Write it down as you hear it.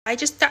I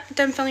just got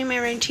done filming my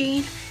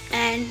routine,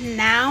 and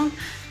now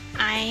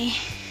I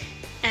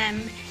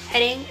am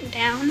heading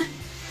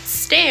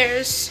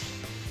downstairs.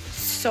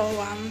 So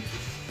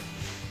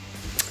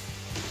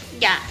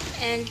yeah,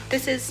 and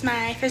this is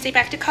my first day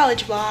back to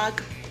college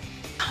vlog.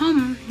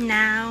 Home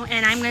now,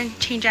 and I'm going to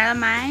change out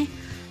of my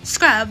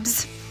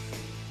scrubs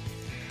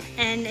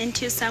and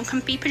into some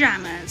comfy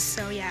pajamas.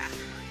 So yeah,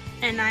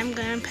 and I'm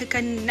going to pick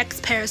a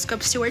next pair of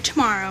scrubs to wear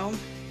tomorrow.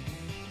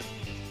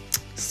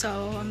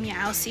 So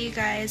yeah, I'll see you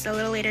guys a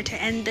little later to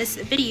end this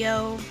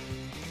video.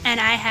 And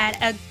I had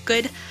a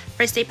good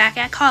first day back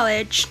at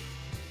college.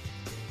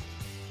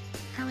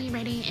 Currently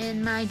writing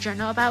in my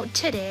journal about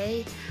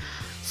today.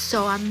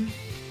 So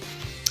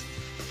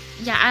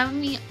yeah,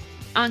 I'm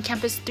on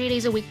campus 3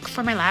 days a week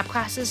for my lab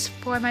classes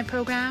for my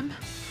program.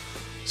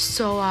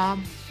 So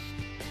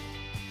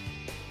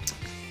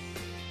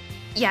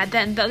yeah,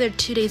 then the other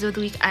 2 days of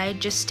the week I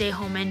just stay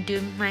home and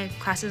do my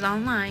classes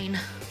online.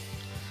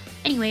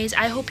 Anyways,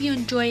 I hope you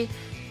enjoyed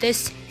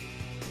this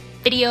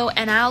video,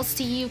 and I'll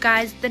see you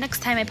guys the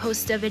next time I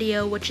post a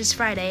video, which is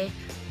Friday.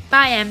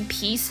 Bye and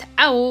peace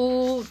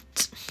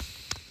out.